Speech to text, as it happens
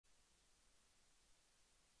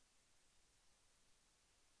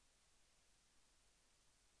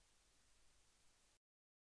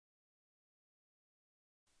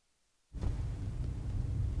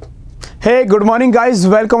Hey good morning guys,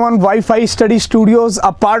 welcome on wifi study studios, a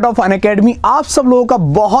part of Unacademy. आप सब लोगों का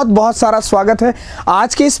बहुत बहुत सारा स्वागत है।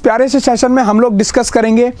 आज के इस प्यारे से सेशन में हम लोग डिस्कस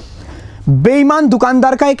करेंगे बेईमान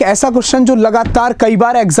दुकानदार का एक ऐसा क्वेश्चन जो लगातार कई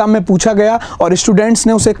बार एग्जाम में पूछा गया और स्टूडेंट्स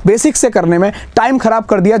ने उसे बेसिक से करने में टाइम खराब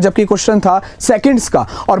कर दिया, जबकि क्वेश्चन था सेकंड्स का।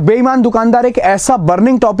 और बेईमान दुकानदार एक ऐसा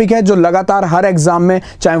बर्निंग टॉपिक है जो लगातार हर एग्जाम में,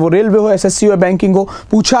 चाहे वो रेलवे हो, एसएससी हो, बैंकिंग हो,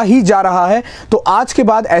 पूछा ही जा रहा है। तो आज के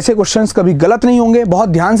बाद ऐसे क्वेश्चंस कभी गलत नहीं होंगे, बहुत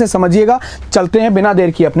ध्यान से समझिएगा। चलते हैं बिना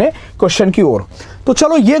देर किए अपने क्वेश्चन की ओर। तो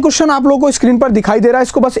चलो, ये क्वेश्चन आप लोगों को स्क्रीन पर दिखाई दे रहा है,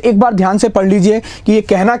 इसको बस एक बार ध्यान से पढ़ लीजिए कि ये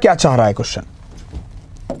कहना क्या चाह रहा है question.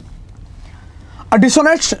 A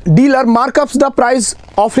dishonest dealer markups the price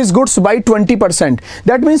of his goods by 20%.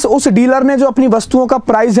 That means उस डीलर ने जो अपनी वस्तुओं का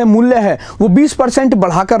प्राइस है, मूल्य है, वो 20%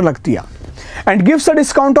 बढ़ाकर रख दिया। And gives a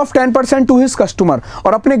discount of 10% to his customer,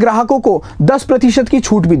 और अपने ग्राहकों को 10% की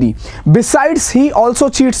छूट भी दी। Besides, he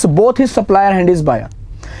also cheats both his supplier and his buyer.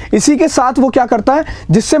 इसी के साथ वो क्या करता है,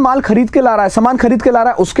 जिससे माल खरीद के ला रहा है, सामान खरीद के ला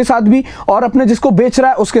रहा है, उसके साथ भी, और अपने जिसको बेच रहा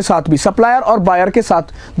है उसके साथ भी, सप्लायर और बायर के साथ,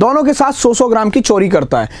 दोनों के साथ 100 ग्राम की चोरी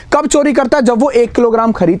करता है। कब चोरी करता है? जब वो 1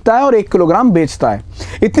 किलोग्राम खरीदता है और 1 किलोग्राम बेचता है।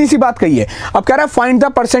 इतनी सी बात कही है। अब कह रहा है find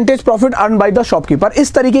the percentage profit earn by the shopkeeper.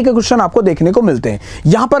 इस तरीके के क्वेश्चन आपको देखने को मिलते हैं।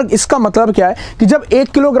 यहां पर इसका मतलब क्या है कि जब 1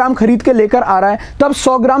 किलोग्राम खरीद के लेकर आ रहा है, तब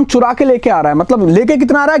 100 ग्राम चुरा के लेके आ रहा है। मतलब लेके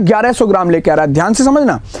कितना आ रहा है? 1100 ग्राम लेके आ रहा है। ध्यान से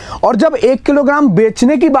समझना। और जब 1 किलोग्राम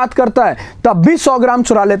बेचने की बात करता है, तब भी 100 ग्राम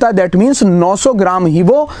चुरा लेता है। दैट मींस 900 ग्राम ही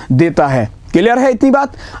वो देता है। क्लियर है इतनी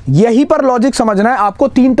बात? यहीं पर लॉजिक समझना है आपको।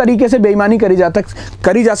 3 तरीके से बेईमानी करी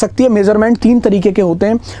जा सकती है। मेजरमेंट 3 तरीके के होते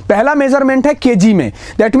हैं। पहला मेजरमेंट है केजी में।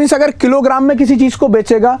 दैट मींस अगर किलोग्राम में किसी चीज को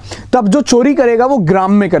बेचेगा, तब जो चोरी करेगा वो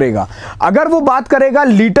ग्राम में करेगा। अगर वो बात करेगा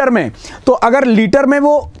लीटर में, तो अगर लीटर में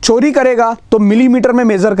वो चोरी करेगा तो मिलीमीटर में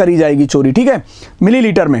मेजर करी जाएगी चोरी। ठीक है,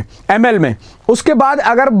 मिलीलीटर में, एमएल में। उसके बाद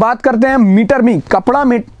अगर बात करते हैं मीटर में, कपड़ा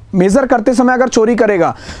मेजर करते समय अगर चोरी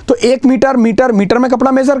करेगा तो 1 मीटर में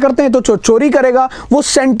कपड़ा मेजर करते हैं, तो चोरी करेगा वो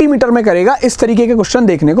सेंटीमीटर में करेगा। इस तरीके के क्वेश्चन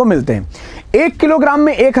देखने को मिलते हैं। 1 किलोग्राम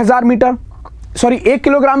में 1000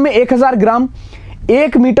 ग्राम,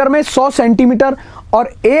 1 मीटर में 100 सेंटीमीटर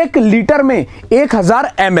और 1 लीटर में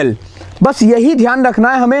 1000 ml। बस यही ध्यान रखना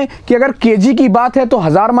है हमें कि अगर केजी की बात है तो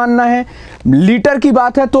 1000 मानना है, लीटर की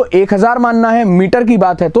बात है तो 1000 मानना है, मीटर की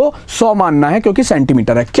बात है तो 100 मानना है, क्योंकि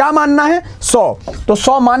सेंटीमीटर है। क्या मानना है? 100। तो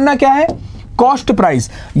 100 मानना क्या है? Cost price.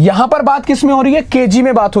 यहां पर बात किस में हो रही है? केजी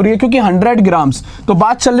में बात हो रही है, क्योंकि 100 ग्राम्स, तो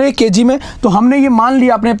बात चल रही है केजी में। तो हमने ये मान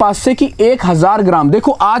लिया अपने पास से कि 1000 ग्राम।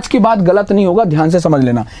 देखो, आज के बाद गलत नहीं होगा, ध्यान से समझ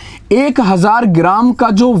लेना। 1000 ग्राम का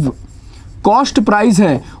जो कॉस्ट प्राइस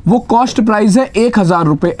है, वो कॉस्ट प्राइस है 1000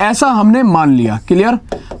 रुपए, ऐसा हमने मान लिया। क्लियर?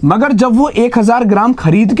 मगर जब वो 1000 ग्राम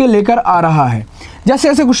खरीद के लेकर आ रहा है, जैसे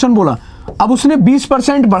ऐसे क्वेश्चन बोला, अब उसने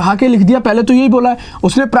 20% बढ़ा के लिख दिया। पहले तो यही बोला है,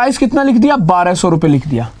 उसने प्राइस कितना लिख दिया? 1200 रुपए लिख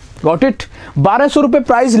दिया। Got it? 1200 रुपए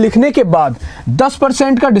प्राइस लिखने के बाद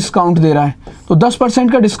 10% का डिस्काउंट दे रहा है। तो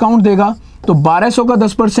 10% का डिस्काउंट देगा तो 1200 का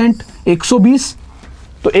 10% 120,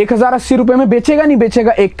 तो 1080 रुपए में बेचेगा, नहीं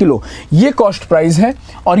बेचेगा 1 किलो। ये कॉस्ट प्राइस है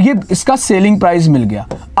और ये इसका सेलिंग प्राइस मिल गया।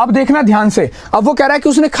 अब देखना ध्यान से। अब वो कह रहा है कि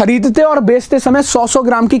उसने खरीदते और बेचते समय 100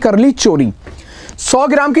 ग्राम की कर ली चोरी। 100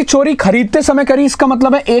 ग्राम की चोरी खरीदते समय करी, इसका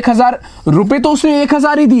मतलब है 1000 रुपए तो उसने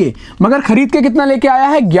 1000 ही दिए, मगर खरीद के कितना लेके आया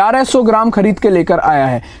है? 1100 ग्राम खरीद के लेकर आया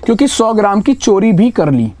है, क्योंकि 100 ग्राम की चोरी भी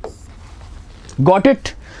कर ली। Got it?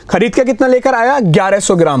 खरीद के कितना लेकर आया?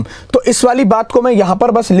 1100 ग्राम। तो इस वाली बात को मैं यहां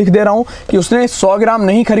पर बस लिख दे रहा हूं कि उसने 100 ग्राम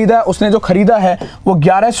नहीं खरीदा है, उसने जो खरीदा है वो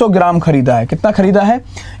 1100 ग्राम खरीदा है। कितना खरीदा है?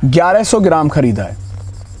 1100 ग्राम खरीदा है।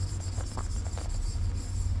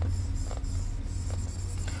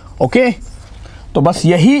 ओके, तो बस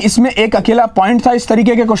यही इसमें एक अकेला पॉइंट था इस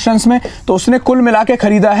तरीके के क्वेश्चंस में। तो उसने कुल मिला के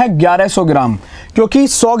खरीदा है 1100 ग्राम, क्योंकि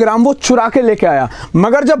 100 ग्राम वो चुरा के लेके आया।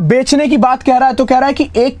 मगर जब बेचने की बात कह रहा है तो कह रहा है कि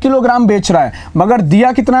 1 किलोग्राम बेच रहा है, मगर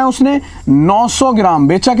दिया कितना है उसने? 900 ग्राम।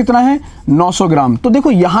 बेचा कितना है? 900 ग्राम। तो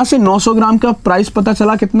देखो, यहां से 900 ग्राम का प्राइस पता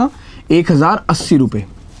चला कितना? 1080 रुपए।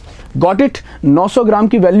 Got it? 900 ग्राम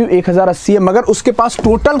की वैल्यू 1080 है, मगर उसके पास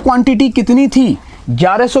टोटल क्वांटिटी कितनी थी?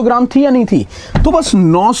 1100 ग्राम थी या नहीं थी? तो बस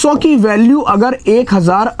 900 की वैल्यू अगर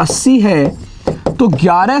 1080 है, तो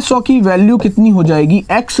 1100 की वैल्यू कितनी हो जाएगी?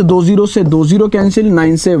 x 20 से 20 कैंसिल,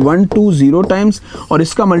 9 से 120 टाइम्स, और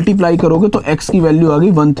इसका मल्टीप्लाई करोगे तो x की वैल्यू आ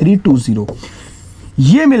गई 1320।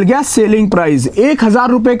 ये मिल गया सेलिंग प्राइस। 1000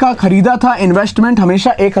 रुपए का खरीदा था, इन्वेस्टमेंट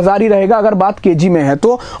हमेशा 1000 ही रहेगा अगर बात केजी में है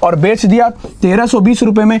तो, और बेच दिया 1320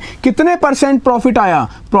 रुपए में। कितने परसेंट प्रॉफिट आया?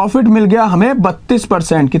 प्रॉफिट मिल गया हमें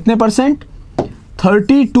 32%। कितने परसेंट?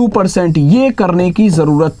 32%। ये करने की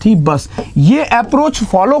जरूरत थी बस। ये अप्रोच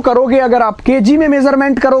फॉलो करोगे, अगर आप केजी में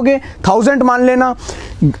मेजरमेंट करोगे 1000 मान लेना,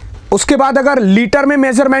 उसके बाद अगर लीटर में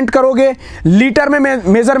मेजरमेंट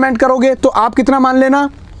करोगे तो आप कितना मान लेना,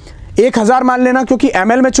 1000 मान लेना, क्योंकि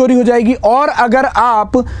ml में चोरी हो जाएगी। और अगर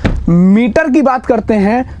आप मीटर की बात करते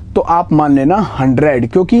हैं तो आप मान लेना 100,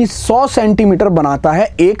 क्योंकि 100 सेंटीमीटर बनाता है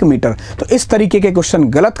 1 मीटर। तो इस तरीके के क्वेश्चन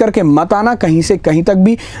गलत करके मत आना कहीं से कहीं तक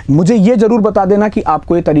भी। मुझे ये जरूर बता देना कि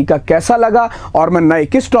आपको ये तरीका कैसा लगा और मैं नए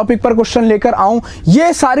किस टॉपिक पर क्वेश्चन लेकर आऊं।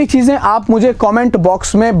 ये सारी चीजें आप मुझे कमेंट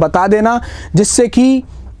बॉक्स में बता देना, जिससे कि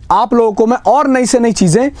आप लोगों को मैं और नई से नई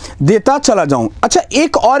चीजें देता चला जाऊं। अच्छा,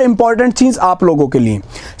 एक और इंपॉर्टेंट चीज आप लोगों के लिए,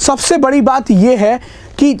 सबसे बड़ी बात यह है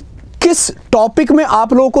कि किस टॉपिक में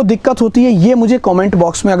आप लोगों को दिक्कत होती है, ये मुझे कमेंट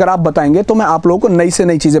बॉक्स में अगर आप बताएंगे तो मैं आप लोगों को नई से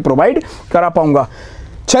नई चीजें प्रोवाइड करा पाऊंगा।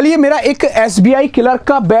 चलिए, मेरा एक SBI क्लर्क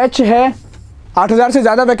का बैच है, 8000 से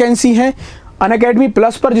ज्यादा वैकेंसी है अनअकैडमी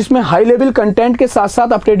प्लस पर, जिसमें हाई लेवल कंटेंट के साथ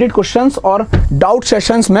साथ अपडेटेड क्वेश्चंस और डाउट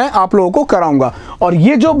सेशंस मैं आप लोगों को कराऊंगा। और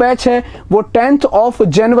ये जो बैच है वो 10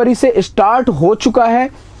 जनवरी से स्टार्ट हो चुका है।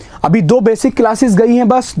 अभी 2 बेसिक क्लासेस गई हैं,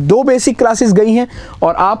 बस 2 बेसिक क्लासेस गई हैं।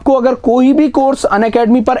 और आपको अगर कोई भी कोर्स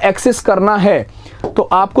अनअकैडमी पर एक्सेस करना है तो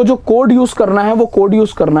आपको जो कोड यूज करना है वो कोड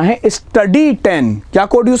यूज करना है स्टडी 10। क्या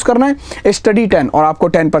कोड यूज करना है? स्टडी 10, और आपको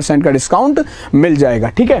 10% का डिस्काउंट मिल जाएगा।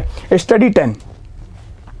 ठीक है, स्टडी 10।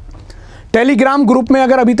 टेलीग्राम ग्रुप में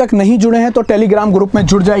अगर अभी तक नहीं जुड़े हैं तो टेलीग्राम ग्रुप में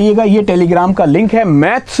जुड़ जाइएगा। ये टेलीग्राम का लिंक है,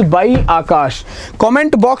 maths by Akash.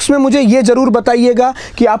 Comment box में मुझे ये जरूर बताइएगा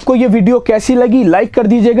कि आपको ये वीडियो कैसी लगी, लाइक कर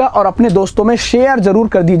दीजिएगा और अपने दोस्तों में शेयर जरूर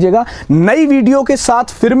कर दीजिएगा। नई वीडियो के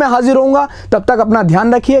साथ फिर मैं हाजिर होऊंगा, तब तक अपना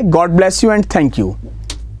ध्यान रखिए। God bless you and thank you.